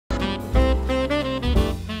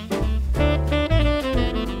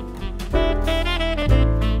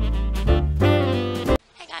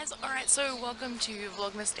So welcome to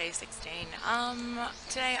Vlogmas Day 16.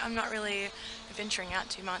 Today I'm not really venturing out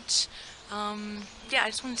too much. Yeah, I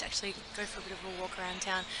just wanted to actually go for a bit of a walk around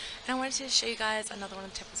town, and I wanted to show you guys another one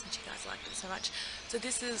of the temples since you guys liked it so much. So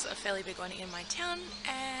this is a fairly big one in my town,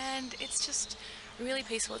 and it's just really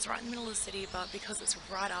peaceful. It's right in the middle of the city, but because it's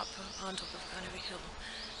right up on top of kind of a hill,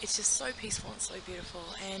 it's just so peaceful and so beautiful.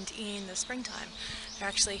 And in the springtime, there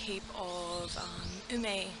are actually a heap of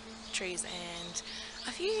ume trees and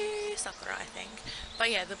a few sakura, I think. But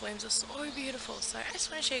yeah, the blooms are so beautiful. So I just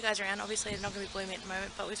want to show you guys around. Obviously they're not going to be blooming at the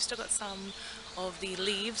moment, but we've still got some of the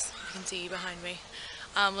leaves, you can see behind me,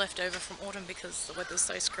 left over from autumn because the weather's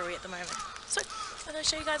so screwy at the moment. So I'm going to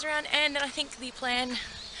show you guys around, and then I think the plan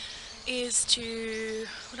is to...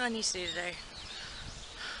 what do I need to do today?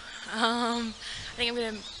 I think I'm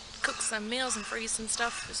going to cook some meals and freeze some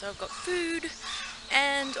stuff, so I've got food,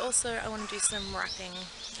 and also I want to do some wrapping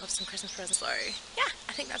of some Christmas presents. So yeah,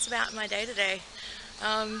 I think that's about my day today.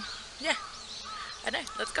 Yeah, I know,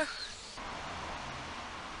 let's go.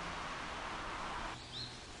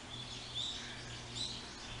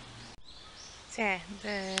 So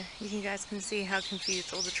yeah, you guys can see how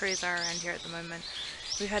confused all the trees are around here at the moment.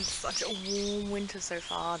 We've had such a warm winter so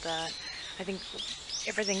far that I think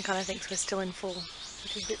everything kind of thinks we're still in fall,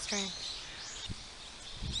 which is a bit strange.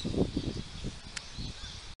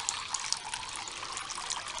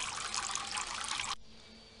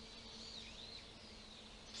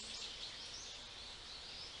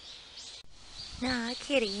 Nah,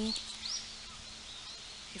 kitty.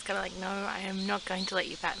 He's kind of like, no, I am not going to let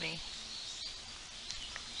you pat me.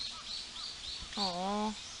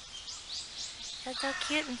 Aww. That's so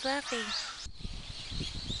cute and fluffy.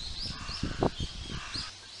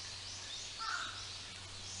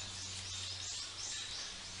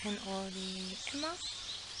 And all the Emma,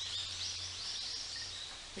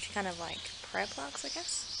 which are kind of like prayer plaques, I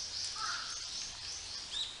guess.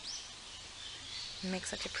 It makes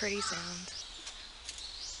such a pretty sound.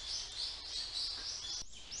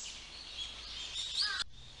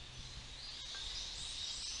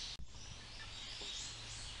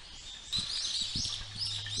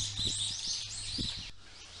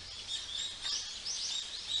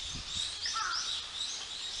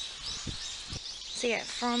 So yeah,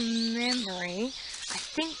 from memory, I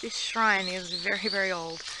think this shrine is very, very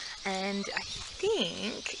old, and I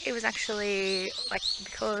think it was actually like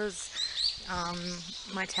because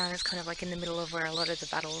my town is kind of like in the middle of where a lot of the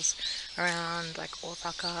battles around like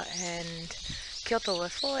Osaka and Kyoto were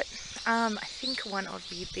fought. I think one of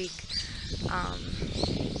the big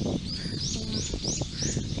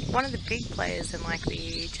one of the big players in like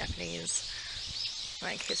the Japanese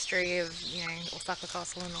like history of, you know, Osaka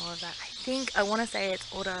Castle and all of that. I want to say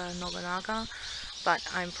it's Oda Nobunaga, but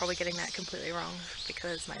I'm probably getting that completely wrong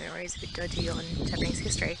because my memory is a bit dodgy on Japanese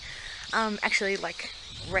history. Actually like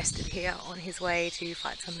rested here on his way to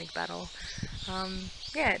fight some big battle.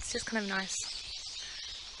 Yeah, it's just kind of nice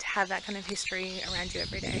to have that kind of history around you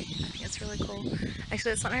every day. I think it's really cool.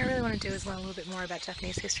 Actually, it's something I really want to do is learn a little bit more about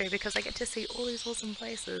Japanese history, because I get to see all these awesome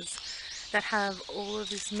places that have all of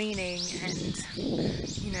this meaning, and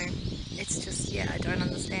you know, it's just, yeah, I don't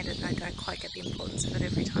understand it and I don't quite get the importance of it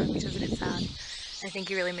every time, which is a bit sad. I think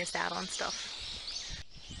you really missed out on stuff.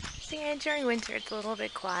 So yeah, during winter it's a little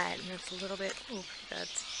bit quiet and it's a little bit, oh,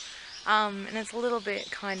 birds. And it's a little bit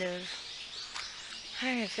kind of, I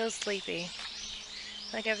don't know, it feels sleepy.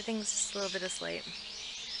 Like everything's just a little bit asleep.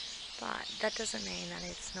 But that doesn't mean that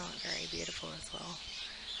it's not very beautiful as well.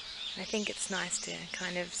 I think it's nice to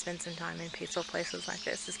kind of spend some time in peaceful places like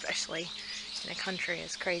this, especially in a country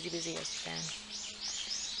as crazy busy as Japan.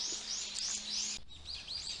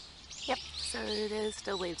 Yep, so there's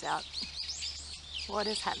still leaves out. What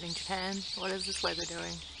is happening, Japan? What is this weather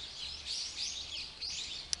doing?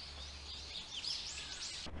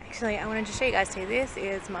 Actually, I wanted to show you guys too. This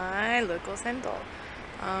is my local sento,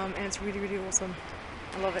 and it's really, really awesome.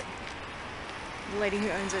 I love it. The lady who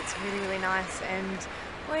owns it's really, really nice and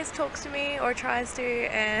always talks to me, or tries to,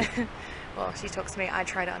 and well, she talks to me, I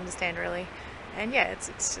try to understand really, and yeah, it's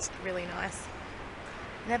just really nice.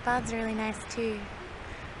 And that bud's really nice too.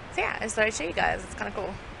 So yeah, I just thought I'd show you guys, it's kind of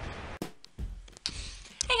cool.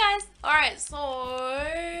 Hey guys! Alright, so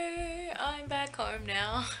I'm back home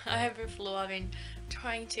now. I have been vlogging,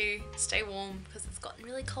 trying to stay warm because it's gotten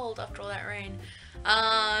really cold after all that rain.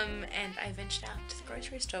 And I ventured out to the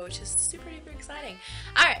grocery store, which is super duper exciting.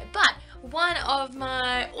 Alright, but one of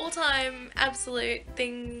my all-time absolute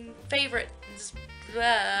favorite,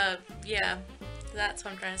 yeah, that's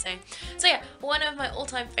what I'm trying to say. So yeah, one of my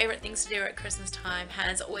all-time favorite things to do at Christmas time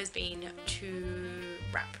has always been to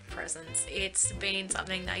wrap presents. It's been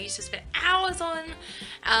something that I used to spend hours on.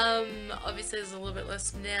 Obviously there's a little bit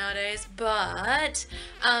less nowadays, but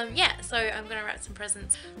yeah, so I'm gonna wrap some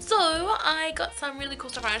presents. So I got some really cool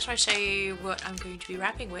stuff. I just want to show you what I'm going to be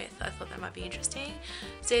wrapping with. I thought that might be interesting.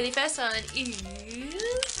 So the first one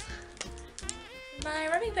is my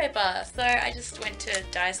wrapping paper. So I just went to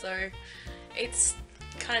Daiso. It's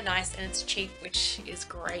kind of nice and it's cheap, which is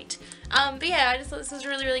great. But yeah, I just thought this was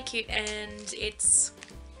really cute, and it's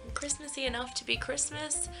Christmassy enough to be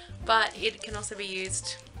Christmas, but it can also be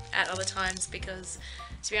used at other times because,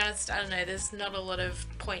 to be honest, I don't know, there's not a lot of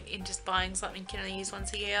point in just buying something you can only use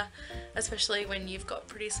once a year, especially when you've got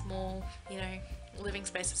pretty small, you know, living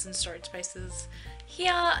spaces and storage spaces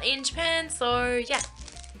here in Japan. So yeah,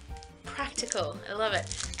 practical. I love it,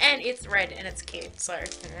 and it's red and it's cute. So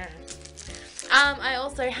I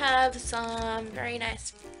also have some very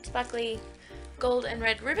nice sparkly gold and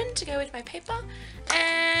red ribbon to go with my paper,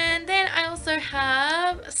 and then I also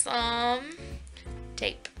have some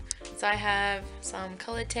tape. So I have some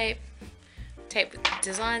colored tape with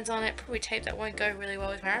designs on it, probably tape that won't go really well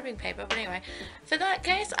with my wrapping paper, but anyway, for that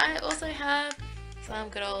case I also have some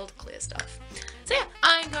good old clear stuff. So yeah,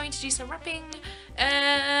 I'm going to do some wrapping,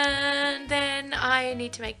 and then I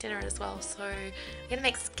need to make dinner as well. So I'm gonna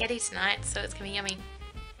make spaghetti tonight, so it's gonna be yummy.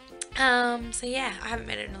 So yeah, I haven't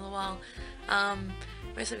made it in a little while,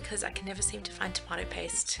 mostly because I can never seem to find tomato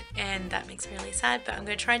paste, and that makes me really sad, but I'm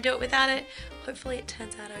gonna try and do it without it. Hopefully it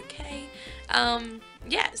turns out okay.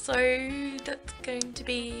 Yeah, so that's going to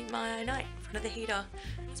be my night in front of the heater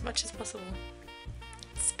as much as possible.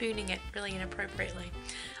 Spooning it really inappropriately.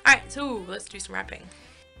 Alright, so let's do some wrapping.